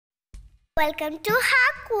Welcome to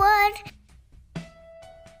Hark.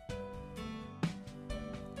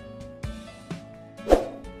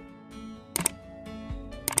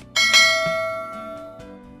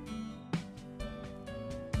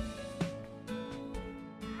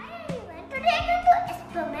 Hi everyone, today I'm going to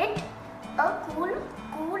experiment a cool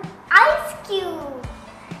ice cube.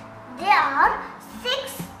 There are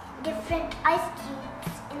 6 different ice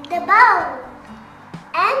cubes in the bowl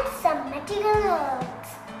and some materials.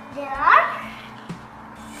 There are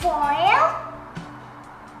foil,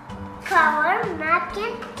 cover,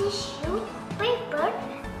 napkin, tissue, paper,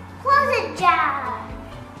 closet jar.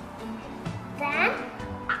 Then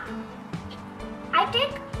I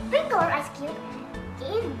take pink color ice cube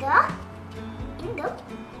in the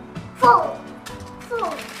fold.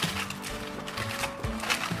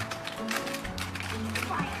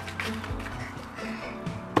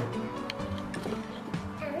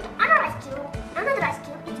 And another ice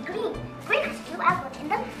cube is green. Green ice cube I put in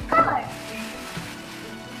the cover.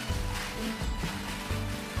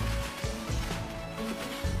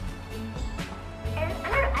 And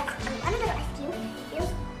another ice cube is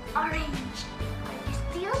orange. Orange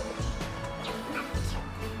cube.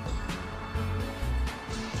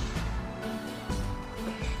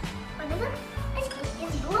 Another ice cube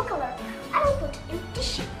is blue color. I will put in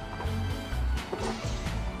tissue.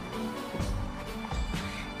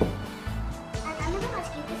 And another ice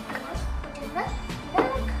cube is color. Put in the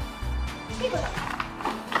paper.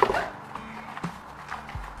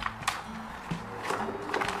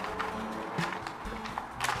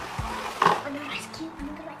 Another ice cube is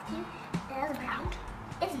brown.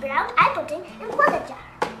 It's brown. I put it in closet jar.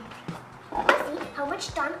 Let's see how much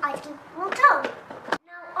time ice cube will turn.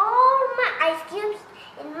 Now all my ice cubes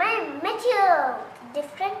in my material,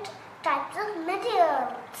 different types of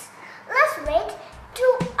materials. Let's wait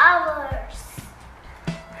 2 hours.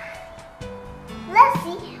 Let's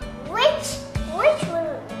see which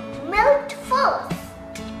will melt first.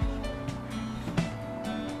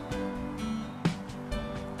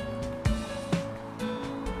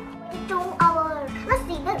 Wait 2 hours. Let's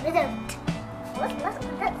see the result. First, let's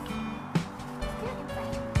put this. Still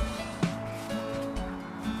inside.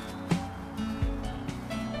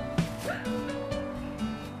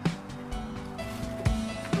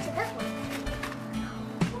 Let's see this one.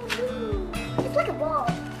 Ooh, it's like a ball.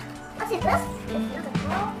 Let's see this. It's not a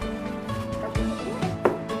ball.